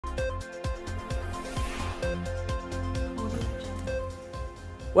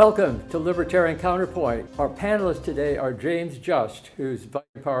Welcome to Libertarian Counterpoint. Our panelists today are James Just, who's Vice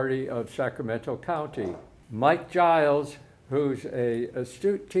Party of Sacramento County, Mike Giles, who's an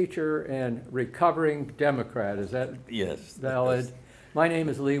astute teacher and recovering Democrat. Is that valid? Yes. My name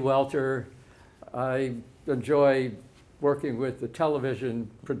is Lee Welter. I enjoy working with the television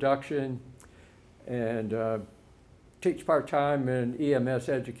production and teach part-time in EMS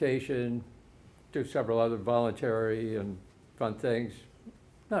education, do several other voluntary and fun things.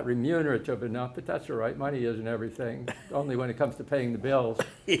 Not remunerative enough, but that's all right. Money isn't everything, only when it comes to paying the bills.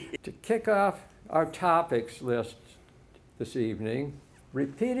 To kick off our topics list this evening,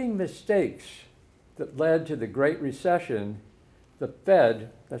 repeating mistakes that led to the Great Recession, the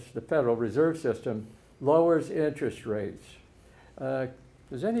Fed, that's the Federal Reserve System, lowers interest rates.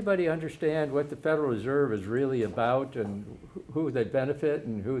 Does anybody understand what the Federal Reserve is really about and who they benefit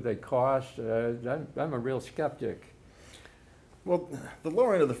and who they cost? I'm a real skeptic. Well, the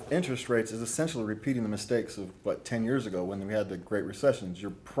lowering of the interest rates is essentially repeating the mistakes of, 10 years ago when we had the Great Recessions.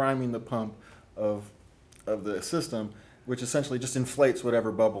 You're priming the pump of the system, which essentially just inflates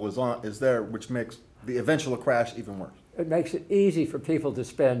whatever bubble is there, which makes the eventual crash even worse. It makes it easy for people to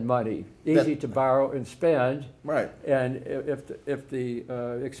spend money, easy to borrow and spend. Right. And if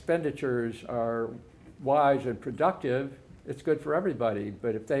the expenditures are wise and productive, it's good for everybody.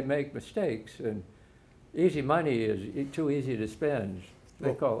 But if they make mistakes, and easy money is too easy to spend.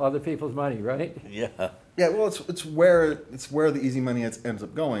 They call other people's money, right? Yeah. Yeah. Well, it's where the easy money ends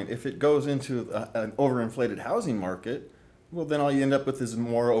up going. If it goes into an overinflated housing market, well, then all you end up with is a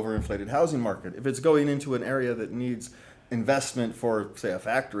more overinflated housing market. If it's going into an area that needs investment for, say, a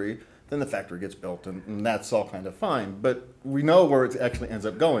factory, then the factory gets built, and that's all kind of fine. But we know where it actually ends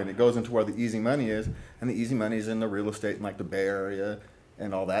up going. It goes into where the easy money is, and the easy money is in the real estate in like the Bay Area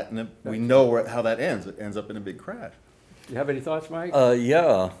and all that, and we know how that ends. It ends up in a big crash. Do you have any thoughts, Mike?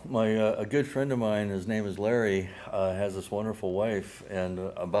 Yeah, a good friend of mine, his name is Larry, has this wonderful wife, and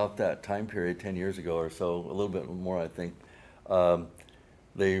about that time period, 10 years ago or so, a little bit more, I think,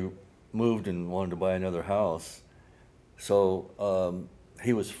 they moved and wanted to buy another house. So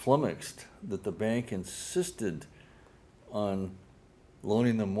he was flummoxed that the bank insisted on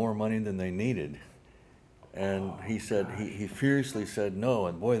loaning them more money than they needed. And he said, he furiously said no,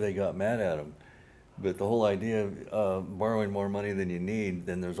 and boy, they got mad at him. But the whole idea of borrowing more money than you need,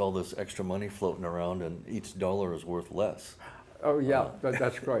 then there's all this extra money floating around, and each dollar is worth less. Oh, yeah,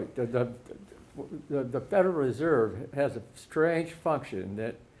 that's great. The Federal Reserve has a strange function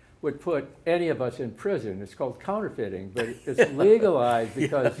that would put any of us in prison. It's called counterfeiting, but it's legalized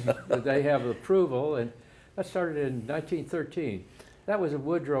because they have approval, and that started in 1913. That was a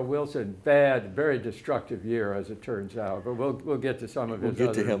Woodrow Wilson bad, very destructive year, as it turns out. But we'll get to some of his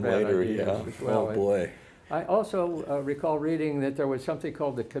other bad ideas as well. Oh boy! I also recall reading that there was something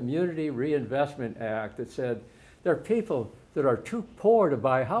called the Community Reinvestment Act that said there are people that are too poor to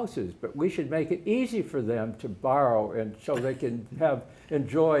buy houses, but we should make it easy for them to borrow, and so they can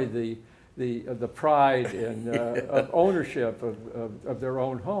enjoy the pride and of ownership of their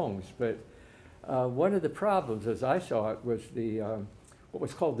own homes. But one of the problems, as I saw it, was what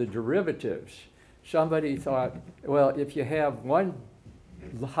was called the derivatives. Somebody thought, well, if you have one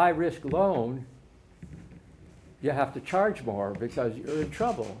high-risk loan, you have to charge more because you're in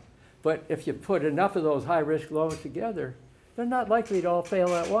trouble. But if you put enough of those high-risk loans together, they're not likely to all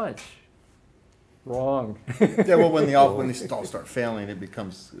fail at once. Wrong. Yeah, well, when they all start failing, it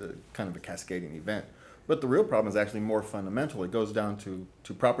becomes kind of a cascading event. But the real problem is actually more fundamental. It goes down to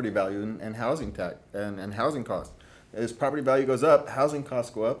property value and housing tax and housing costs. As property value goes up, housing costs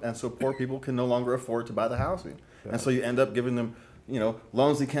go up, and so poor people can no longer afford to buy the housing. Yeah. And so you end up giving them,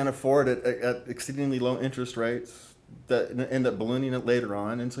 loans they can't afford at exceedingly low interest rates that end up ballooning it later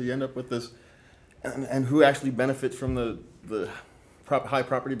on. And so you end up with this, and who actually benefits from the high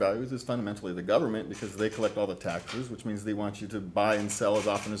property values is fundamentally the government, because they collect all the taxes, which means they want you to buy and sell as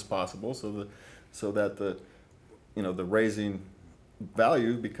often as possible, so that the raising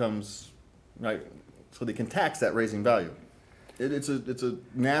value becomes right, so they can tax that raising value. It's a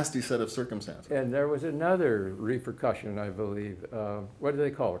nasty set of circumstances. And there was another repercussion, I believe. What do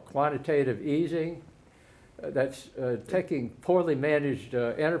they call it? Quantitative easing. That's taking poorly managed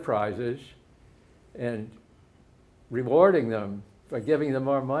enterprises and rewarding them by giving them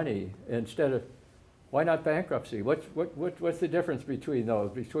more money instead of, why not bankruptcy? What's the difference between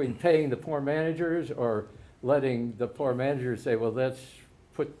those? Between paying the poor managers or letting the poor managers say, well, let's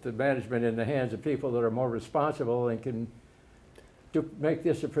put the management in the hands of people that are more responsible and can make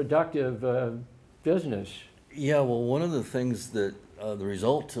this a productive business? Yeah, well, one of the things that the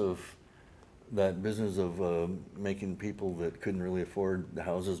result of that business of making people that couldn't really afford the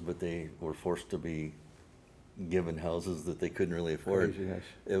houses, but they were forced to be given houses that they couldn't really afford. Craziness.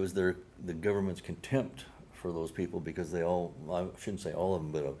 It was the government's contempt for those people, because they all, I shouldn't say all of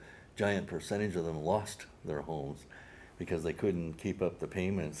them, but a giant percentage of them lost their homes because they couldn't keep up the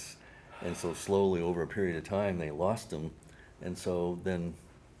payments. And so slowly over a period of time, they lost them. And so then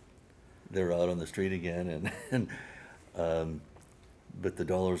they're out on the street again, but the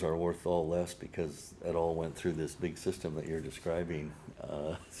dollars are worth all less because it all went through this big system that you're describing.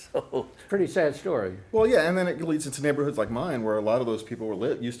 So Pretty sad story. Well, yeah, and then it leads into neighborhoods like mine where a lot of those people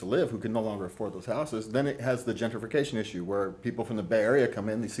used to live who could no longer afford those houses. Then it has the gentrification issue where people from the Bay Area come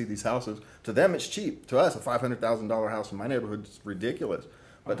in, they see these houses. To them, it's cheap. To us, a $500,000 house in my neighborhood is ridiculous.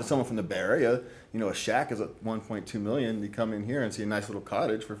 But to someone from the Bay Area, you know, a shack is at $1.2 million. You come in here and see a nice little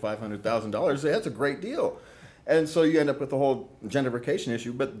cottage for $500,000. Say, that's a great deal. And so you end up with the whole gentrification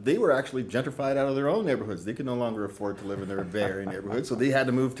issue, but they were actually gentrified out of their own neighborhoods. They could no longer afford to live in their Bay Area neighborhood, so they had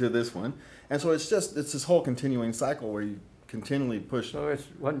to move to this one. And so it's this whole continuing cycle where you continually push. So it's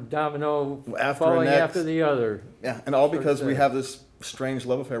one domino After falling next. after the other. Yeah, and all because Sort of we have this strange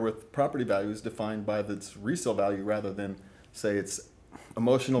love affair with property values defined by its resale value rather than, say, its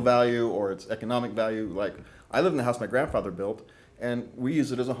emotional value or its economic value. Like, I live in the house my grandfather built, and we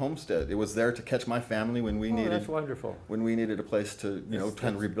use it as a homestead. It was there to catch my family when we That's wonderful. needed a place to, you know,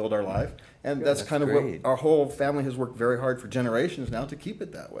 kind of rebuild our life. And Yeah, that's that's kind of great. what our whole family has worked very hard for generations now to keep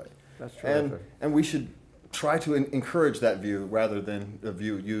it that way. That's terrific. And we should try to encourage that view rather than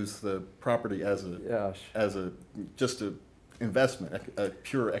use the property as just a investment, a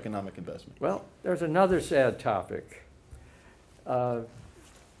pure economic investment. Well, there's another sad topic.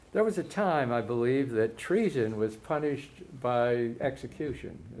 There was a time, I believe, that treason was punished by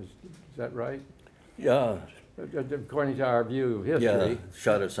execution. Is that right? yeah, According to our view of yeah, history.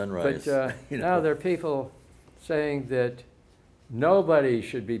 shot at sunrise. But you know. now there are people saying that nobody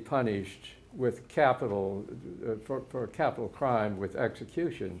should be punished with capital, for a capital crime with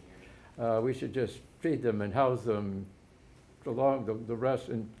execution. We should just feed them and house them along the rest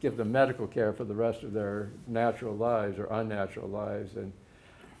and give them medical care for the rest of their natural lives or unnatural lives. And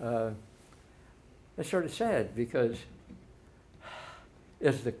it's sort of sad because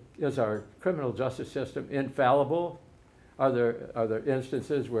is our criminal justice system infallible? Are there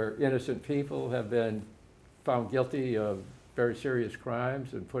instances where innocent people have been found guilty of very serious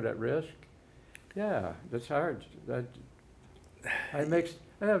crimes and put at risk? Yeah, that's hard.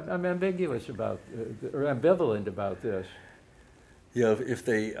 I'm ambiguous about, or ambivalent about this. Yeah, if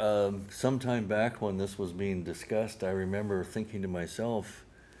they, sometime back when this was being discussed, I remember thinking to myself,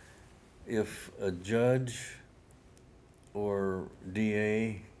 if a judge or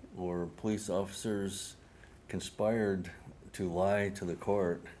DA or police officers conspired to lie to the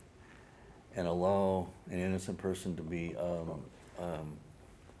court and allow an innocent person to be,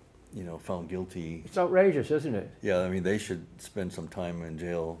 you know, found guilty. It's outrageous, isn't it? Yeah, I mean, they should spend some time in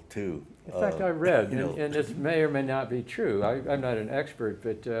jail too. In fact, I read, you know. and this may or may not be true, I'm not an expert,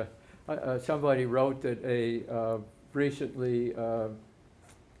 but somebody wrote that a recently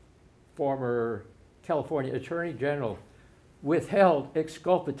former California Attorney General withheld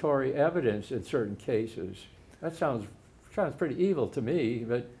exculpatory evidence in certain cases. That sounds pretty evil to me,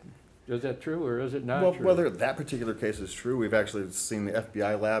 but is that true or is it not true? Whether that particular case is true, we've actually seen the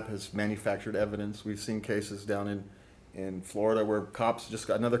FBI lab has manufactured evidence. We've seen cases down in Florida where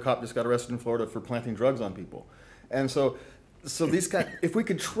another cop just got arrested in Florida for planting drugs on people. And so these guys, if we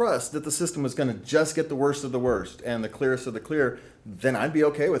could trust that the system was going to just get the worst of the worst and the clearest of the clear, then I'd be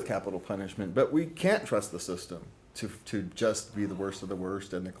okay with capital punishment. But we can't trust the system to just be the worst of the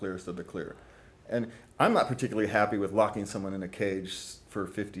worst and the clearest of the clear. And I'm not particularly happy with locking someone in a cage for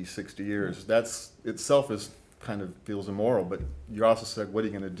 50, 60 years. That's itself kind of feels immoral, but you're also said, what are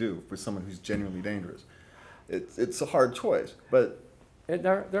you going to do with someone who's genuinely dangerous? It's a hard choice, but... And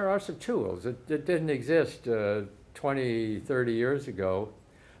there are some tools that didn't exist 20, 30 years ago.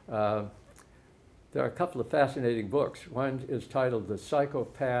 There are a couple of fascinating books. One is titled The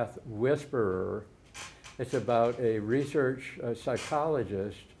Psychopath Whisperer. It's about a research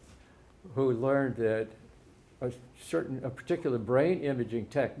psychologist who learned that a particular brain imaging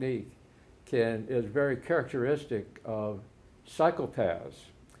technique is very characteristic of psychopaths.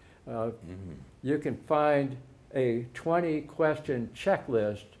 You can find a 20-question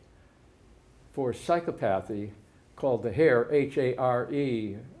checklist for psychopathy called the HARE,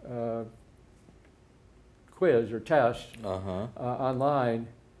 H-A-R-E, quiz or test online,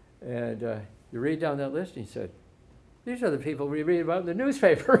 and you read down that list and he said, these are the people we read about in the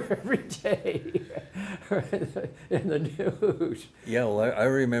newspaper every day. in the news. Yeah, well, I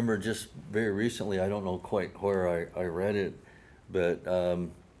remember just very recently, I don't know quite where I read it, but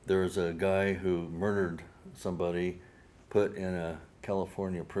there was a guy who murdered somebody, put in a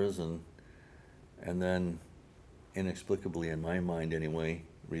California prison, and then inexplicably, in my mind anyway,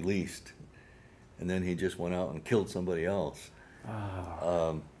 released. And then he just went out and killed somebody else.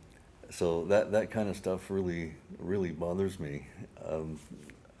 Oh. So that kind of stuff really bothers me.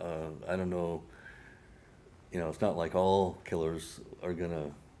 I don't know, it's not like all killers are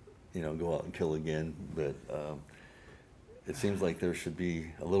gonna, go out and kill again, but it seems like there should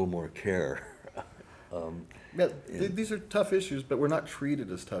be a little more care. Yeah, these are tough issues, but we're not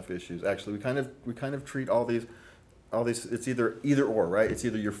treated as tough issues. Actually, we kind of treat all these. It's either or, right? It's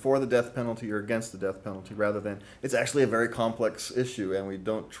either you're for the death penalty or against the death penalty, rather than it's actually a very complex issue, and we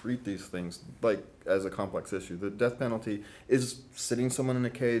don't treat these things like as a complex issue. The death penalty is sitting someone in a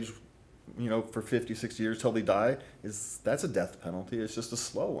cage, for 50, 60 years till they die. That's a death penalty. It's just a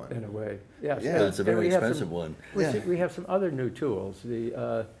slow one. In a way, yes. Yeah. But it's a very expensive one. We have some other new tools.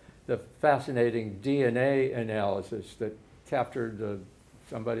 The fascinating DNA analysis that captured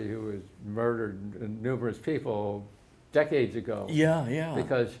somebody who was murdered numerous people decades ago. Yeah, yeah.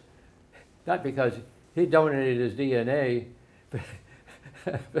 Not because he donated his DNA,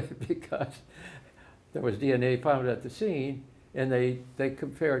 but because there was DNA found at the scene, and they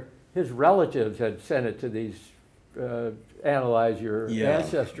compared, his relatives had sent it to these analyze your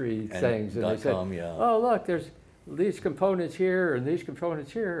ancestry things, and they said, oh look, there's these components here and these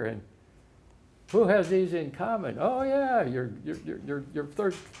components here, and who has these in common? Oh yeah, your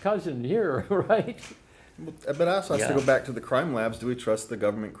third cousin here, right? But also has to go back to the crime labs. Do we trust the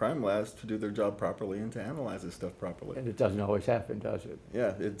government crime labs to do their job properly and to analyze this stuff properly? And it doesn't always happen, does it?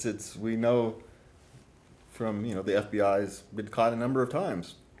 Yeah, it's we know from the FBI's been caught a number of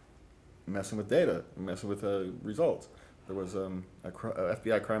times messing with data, messing with results. There was a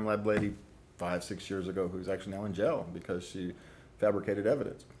FBI crime lab lady 5-6 years ago who's actually now in jail because she fabricated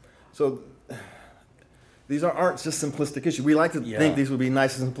evidence. So these aren't just simplistic issues. We like to think these would be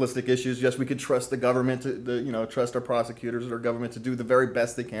nice and simplistic issues. Yes, we could trust the government to trust our prosecutors or government to do the very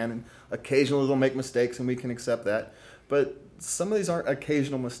best they can, and occasionally they'll make mistakes, and we can accept that. But some of these aren't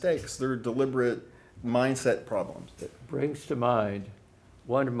occasional mistakes; they're deliberate mindset problems. It brings to mind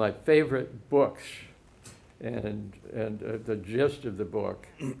one of my favorite books, and the gist of the book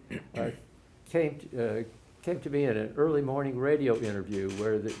came to me in an early morning radio interview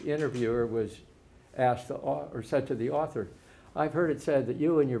where the interviewer was asked or said to the author, I've heard it said that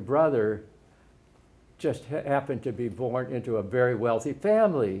you and your brother just happened to be born into a very wealthy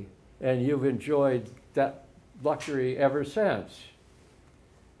family, and you've enjoyed that luxury ever since.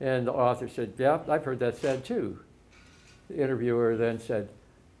 And the author said, yeah, I've heard that said too. The interviewer then said,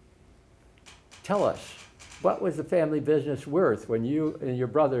 tell us, what was the family business worth when you and your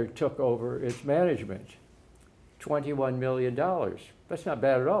brother took over its management? $21 million. That's not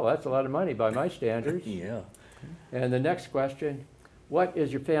bad at all. That's a lot of money by my standards. Yeah. And the next question, what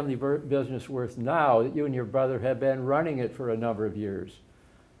is your family business worth now that you and your brother have been running it for a number of years?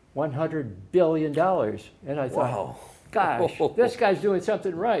 $100 billion. And I thought, wow. Gosh, this guy's doing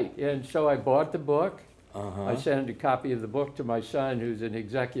something right. And so I bought the book. I sent a copy of the book to my son, who's an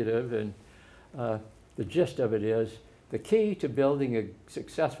executive, and the gist of it is, the key to building a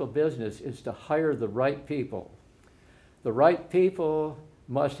successful business is to hire the right people. The right people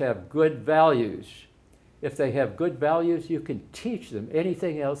must have good values. If they have good values, you can teach them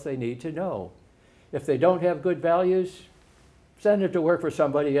anything else they need to know. If they don't have good values, send them to work for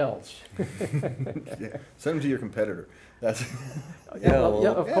somebody else. Yeah. Send them to your competitor. That's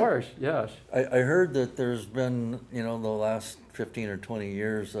of course, yes. I heard that there's been, the last 15 or 20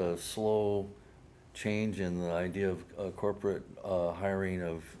 years, a slow change in the idea of corporate hiring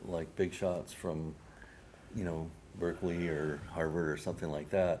of like big shots from, Berkeley or Harvard or something like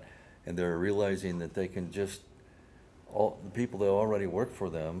that, and they're realizing that they can just, all the people that already work for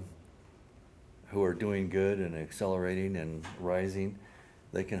them, who are doing good and accelerating and rising,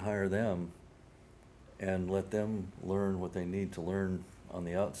 they can hire them and let them learn what they need to learn on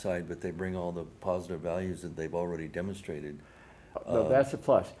the outside, but they bring all the positive values that they've already demonstrated. No, that's a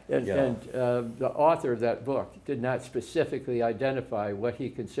plus. And the author of that book did not specifically identify what he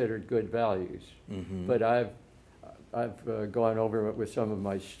considered good values. But I've gone over it with some of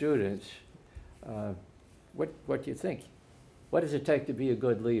my students. What do you think? What does it take to be a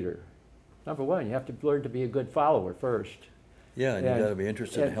good leader? Number one, you have to learn to be a good follower first. Yeah, and you got to be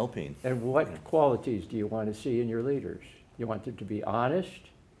interested in helping. And what qualities do you want to see in your leaders? You want them to be honest.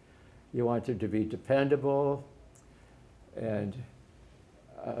 You want them to be dependable. And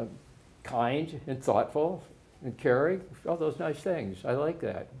kind and thoughtful and caring, all those nice things. I like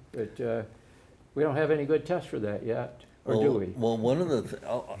that. But we don't have any good tests for that yet, or do we? Well, one of the,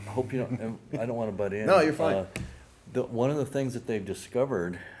 I hope you don't, I don't want to butt in. No, you're fine. One of the things that they've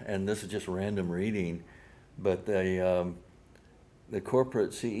discovered, and this is just random reading, but the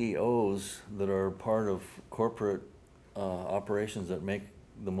corporate CEOs that are part of corporate operations that make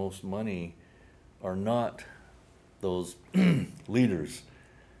the most money are not those leaders.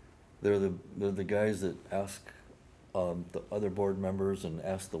 They're the guys that ask the other board members and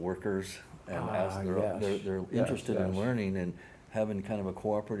ask the workers and ask. They're interested in learning and having kind of a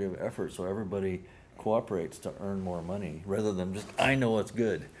cooperative effort, so everybody cooperates to earn more money rather than just I know what's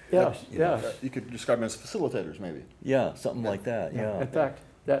good. Yes, You could describe them as facilitators, maybe. Yeah, something like that. Yeah. In fact,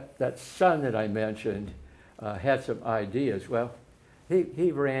 that son that I mentioned had some ideas. Well,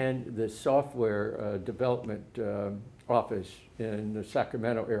 he ran the software development office in the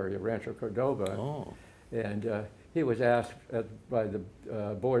Sacramento area, Rancho Cordova. Oh. And he was asked by the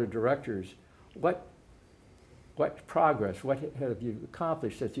board of directors, what progress, what have you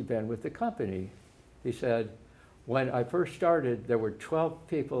accomplished since you've been with the company? He said, when I first started, there were 12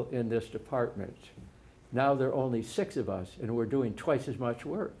 people in this department. Now there are only 6 of us, and we're doing twice as much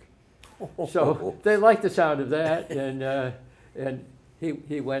work. So they liked the sound of that, and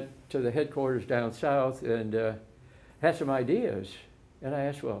he went to the headquarters down south and had some ideas. And I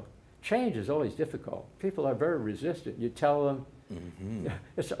asked, well, change is always difficult. People are very resistant. You tell them,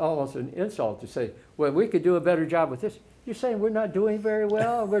 it's almost an insult to say, well, we could do a better job with this. You're saying we're not doing very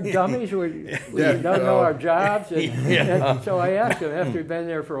well? We're dummies? We don't know our jobs? And so I asked him, after he'd been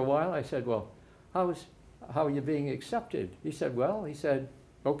there for a while, I said, well, how are you being accepted? He said, well,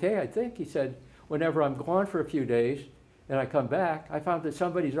 okay, I think. He said, whenever I'm gone for a few days and I come back, I found that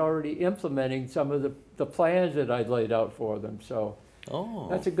somebody's already implementing some of the plans that I'd laid out for them. So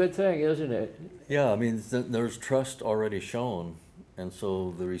that's a good thing, isn't it? Yeah, I mean, there's trust already shown, and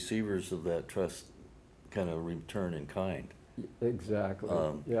so the receivers of that trust kind of return in kind. Exactly,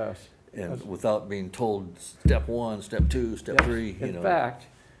 yes. And without being told step 1, step 2, step 3, you know. In fact,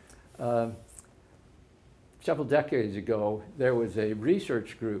 several decades ago, there was a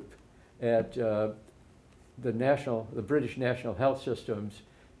research group at the British National Health System's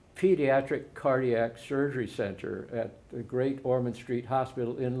Pediatric Cardiac Surgery Center at the Great Ormond Street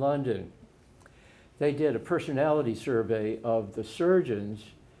Hospital in London. They did a personality survey of the surgeons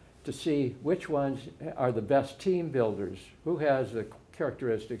to see which ones are the best team builders, who has the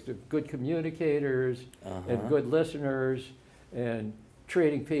characteristics of good communicators and good listeners and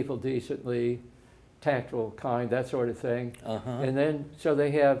treating people decently, tactful, kind, that sort of thing. And then, so they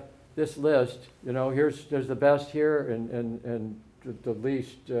have this list, you know, there's the best here and the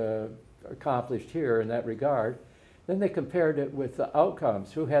least accomplished here in that regard. Then they compared it with the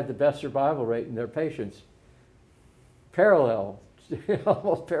outcomes, who had the best survival rate in their patients.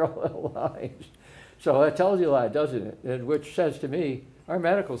 Almost parallel lines. So that tells you a lot, doesn't it? And which says to me, our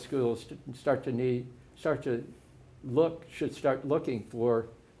medical schools should start looking for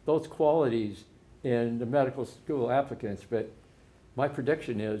those qualities in the medical school applicants. But my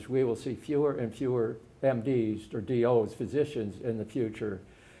prediction is we will see fewer and fewer MDs or DOs, physicians, in the future,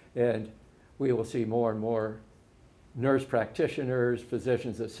 and we will see more and more nurse practitioners,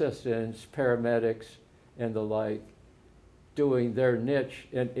 physician's assistants, paramedics, and the like, doing their niche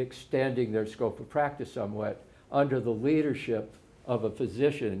and extending their scope of practice somewhat under the leadership of a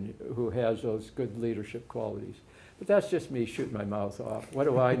physician who has those good leadership qualities. But that's just me shooting my mouth off. What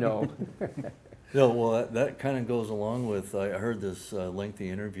do I know? No, well, that kind of goes along with, I heard this lengthy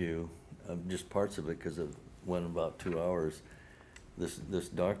interview, just parts of it because it went about 2 hours. This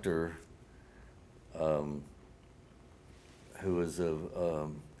doctor who was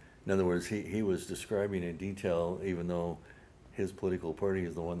in other words, he was describing in detail, even though his political party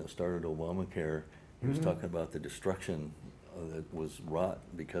is the one that started Obamacare, he was talking about the destruction that was wrought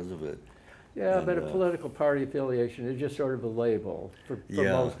because of it. Yeah, and, but a political party affiliation is just sort of a label for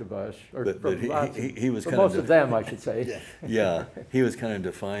most of us, or but for most of them, I should say. Yeah, he was kind of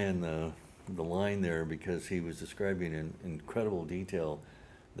defying the line there because he was describing in incredible detail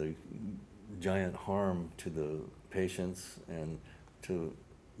the giant harm to the patients and to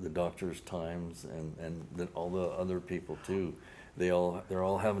the doctors' times and all the other people too. They're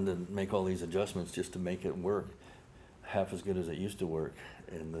all having to make all these adjustments just to make it work half as good as it used to work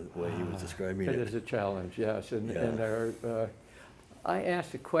in the way he was describing it. It is a challenge, yes. And I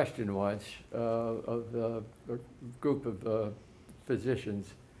asked a question once of a group of physicians,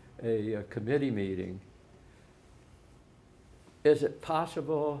 a committee meeting. Is it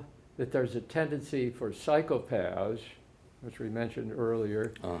possible that there's a tendency for psychopaths which we mentioned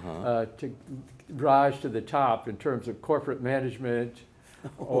earlier, Uh-huh. to rise to the top in terms of corporate management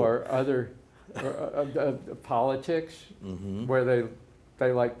or other politics, Mm-hmm. where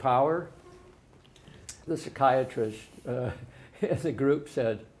they like power. The psychiatrist in the group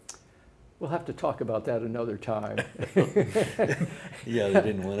said, "We'll have to talk about that another time." Yeah, they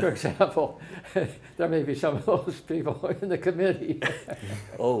didn't want For to. example, there may be some of those people in the committee.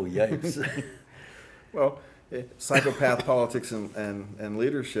 Oh, yikes. Well, psychopath politics and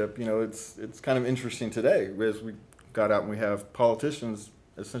leadership, you know, it's kind of interesting today as we got out and we have politicians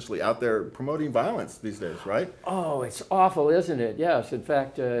essentially out there promoting violence these days, right? Oh, it's awful, isn't it? Yes. In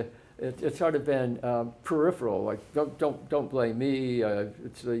fact, it's sort of been peripheral. Like, don't blame me.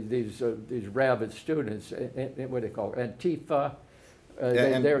 It's these rabid students. What do they call it? Antifa.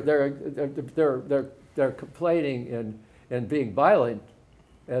 They're complaining and being violent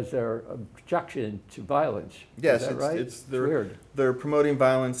as their objection to violence. Yes, Is that right? it's weird. they're promoting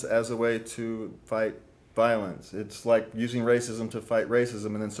violence as a way to fight violence. It's like using racism to fight racism,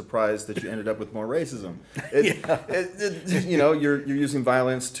 and then surprised that you ended up with more racism. You know, you're using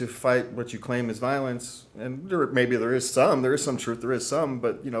violence to fight what you claim is violence, and maybe there is some truth, there is some,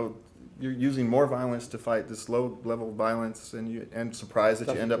 but you know, you're using more violence to fight this low level violence, and surprised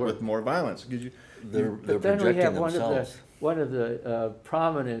that you end up with more violence because you. They're But then we projecting have themselves. one of the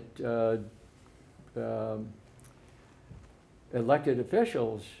prominent elected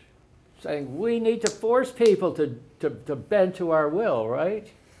officials saying we need to force people to bend to our will, right?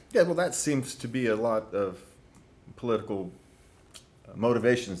 Yeah, well, that seems to be a lot of political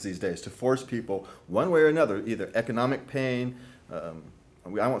motivations these days, to force people one way or another, either economic pain, I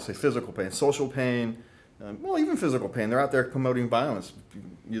won't say physical pain, social pain, well, even physical pain. They're out there promoting violence,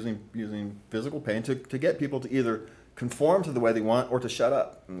 using physical pain to get people to either conform to the way they want or to shut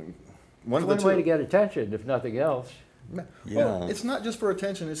up. One of the One two. way to get attention, if nothing else. Well, Yeah. it's not just for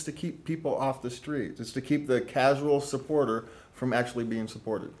attention, it's to keep people off the streets. It's to keep the casual supporter from actually being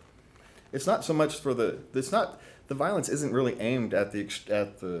supported. It's not so much for the violence isn't really aimed at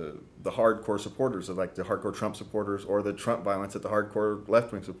the hardcore supporters of like the hardcore Trump supporters or the Trump violence at the hardcore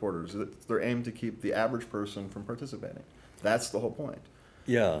left-wing supporters. They're aimed to keep the average person from participating. That's the whole point.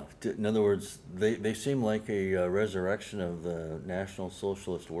 Yeah, in other words, they seem like a resurrection of the National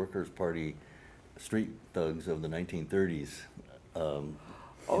Socialist Workers' Party street thugs of the 1930s.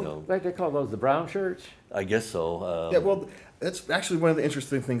 You know, Like they call those the brown shirts? I guess so. Yeah, well, that's actually one of the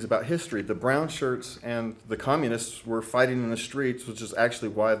interesting things about history. The brown shirts and the communists were fighting in the streets, which is actually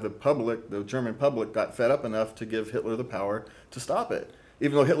why the German public, got fed up enough to give Hitler the power to stop it.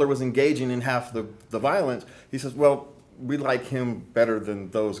 Even though Hitler was engaging in half the violence, he says, well, we like him better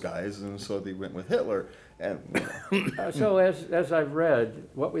than those guys, and so they went with Hitler. And So as I've read,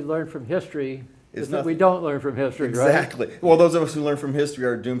 what we learn from history It's is that we nothing. don't learn from history, right? Exactly. Well, those of us who learn from history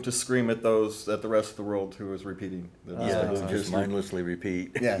are doomed to scream at the rest of the world who is repeating the yeah, mistakes who of just history. mindlessly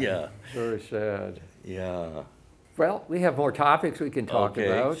repeat. Yeah. Yeah. Very sad. Yeah. Well, we have more topics we can talk Okay,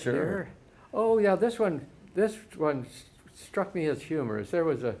 about sure. here. Oh yeah, this one struck me as humorous. There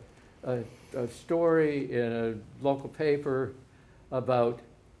was a story in a local paper about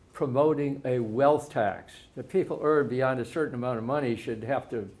promoting a wealth tax. The people earn beyond a certain amount of money should have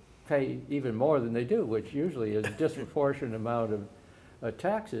to pay even more than they do, which usually is a disproportionate amount of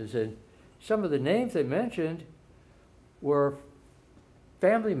taxes. And some of the names they mentioned were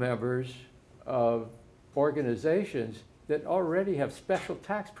family members of organizations that already have special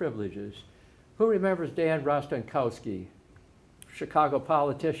tax privileges. Who remembers Dan Rostenkowski, Chicago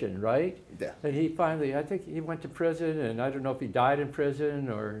politician, right? Yeah. And he finally, I think he went to prison, and I don't know if he died in prison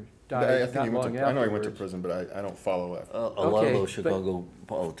or died I think not he long went to, afterwards. I know he went to prison, but I don't follow it. A lot of Okay, those but- Chicago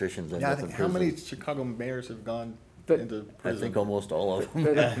politicians end Yeah, I up in think how prison. many Chicago mayors have gone But- into I prison? think almost all of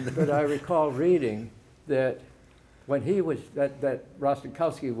them. But I recall reading that when he was, that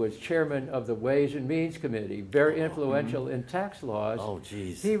Rostenkowski was chairman of the Ways and Means Committee, very influential in tax laws. Oh,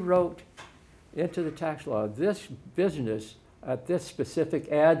 geez. He wrote into the tax law, this business at this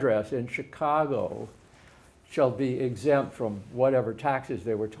specific address in Chicago shall be exempt from whatever taxes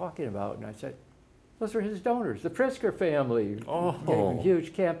they were talking about. And I said, those are his donors, the Pritzker family. Oh. Gave a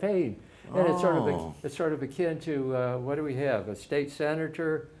huge campaign. And it's Oh. sort of akin to, what do we have? A state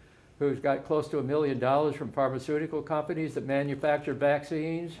senator who's got close to $1 million from pharmaceutical companies that manufacture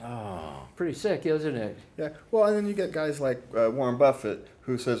vaccines. Oh. Pretty sick, isn't it? Yeah, well, and then you get guys like Warren Buffett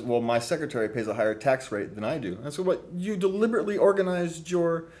who says, well, my secretary pays a higher tax rate than I do. And so what, you deliberately organized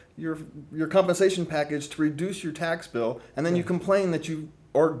your compensation package to reduce your tax bill, and then you complain that you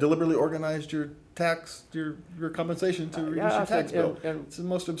or deliberately organized your compensation to reduce your tax bill. It's the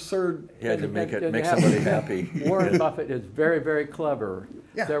most absurd. Yeah, to make somebody happy. Warren Buffett is very, very clever.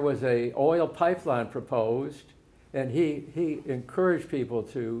 Yeah. There was a oil pipeline proposed, and he encouraged people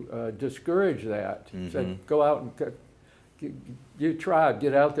to discourage that. Said, go out and you tribe,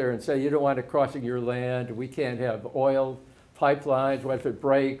 get out there and say you don't want it crossing your land. We can't have oil pipelines. What if it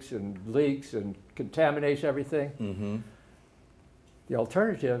breaks and leaks and contaminates everything? The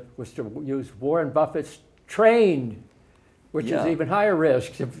alternative was to use Warren Buffett's train, which is even higher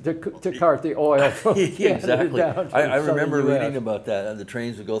risk to cart the oil from exactly. down to I remember southern US. reading about that, and the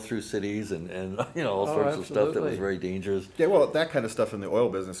trains would go through cities and all sorts of stuff that was very dangerous. Yeah, well, that kind of stuff in the oil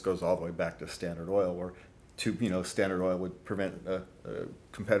business goes all the way back to Standard Oil, where Standard Oil would prevent a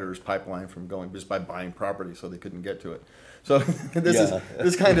competitor's pipeline from going just by buying property so they couldn't get to it. So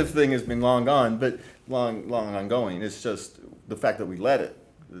this kind of thing has been long gone, but long ongoing. It's just the fact that we let it.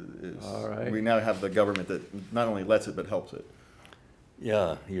 All right. We now have the government that not only lets it but helps it.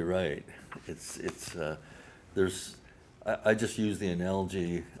 Yeah, you're right. I just use the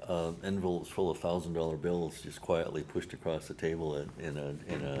analogy of envelopes full of $1,000 bills just quietly pushed across the table in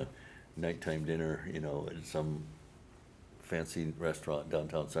a nighttime dinner, at some fancy restaurant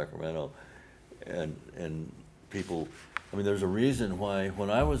downtown Sacramento, and people. I mean, there's a reason why when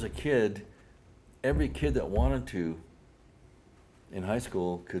I was a kid, every kid that wanted to in high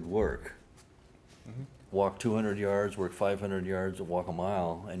school could work. Walk 200 yards, work 500 yards, walk a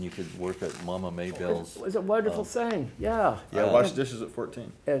mile, and you could work at Mama Maybell's. It was a wonderful thing, yeah. Wash dishes at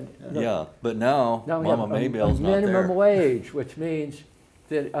 14. But now Mama Maybell's not there. Minimum wage, which means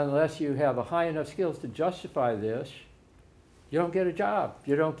that unless you have a high enough skills to justify this, you don't get a job.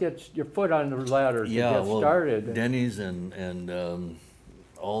 You don't get your foot on the ladder to get started. Denny's and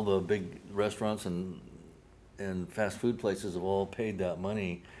all the big restaurants and fast food places have all paid that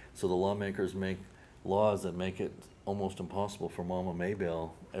money, so the lawmakers make laws that make it almost impossible for Mama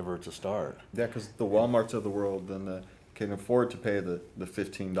Maybell ever to start. Yeah, because the Walmarts of the world can afford to pay the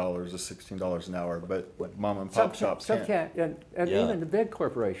 $15 or $16 an hour, but mom and pop shops can't. And even the big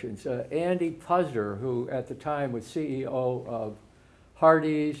corporations. Andy Puzder, who at the time was CEO of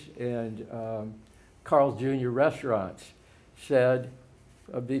Hardee's and Carl's Jr. Restaurants, said,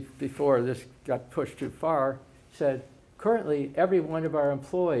 before this got pushed too far, said, currently every one of our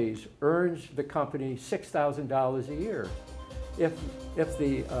employees earns the company $6,000 a year. If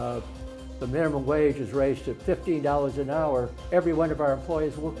the minimum wage is raised to $15 an hour, every one of our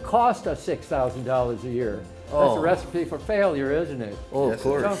employees will cost us $6,000 a year. That's a recipe for failure, isn't it? Oh, of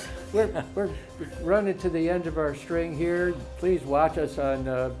course. So we're running to the end of our string here. Please watch us on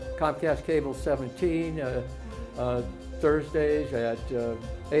Comcast Cable 17, Thursdays at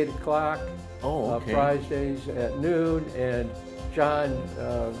 8 o'clock, Fridays at noon, and John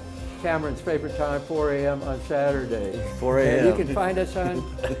Cameron's favorite time, 4 a.m. on Saturday. 4 a.m. And you can find us on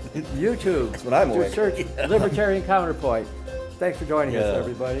YouTube. That's when I'm awake. Just search Libertarian Counterpoint. Thanks for joining us,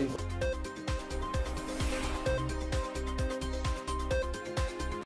 everybody.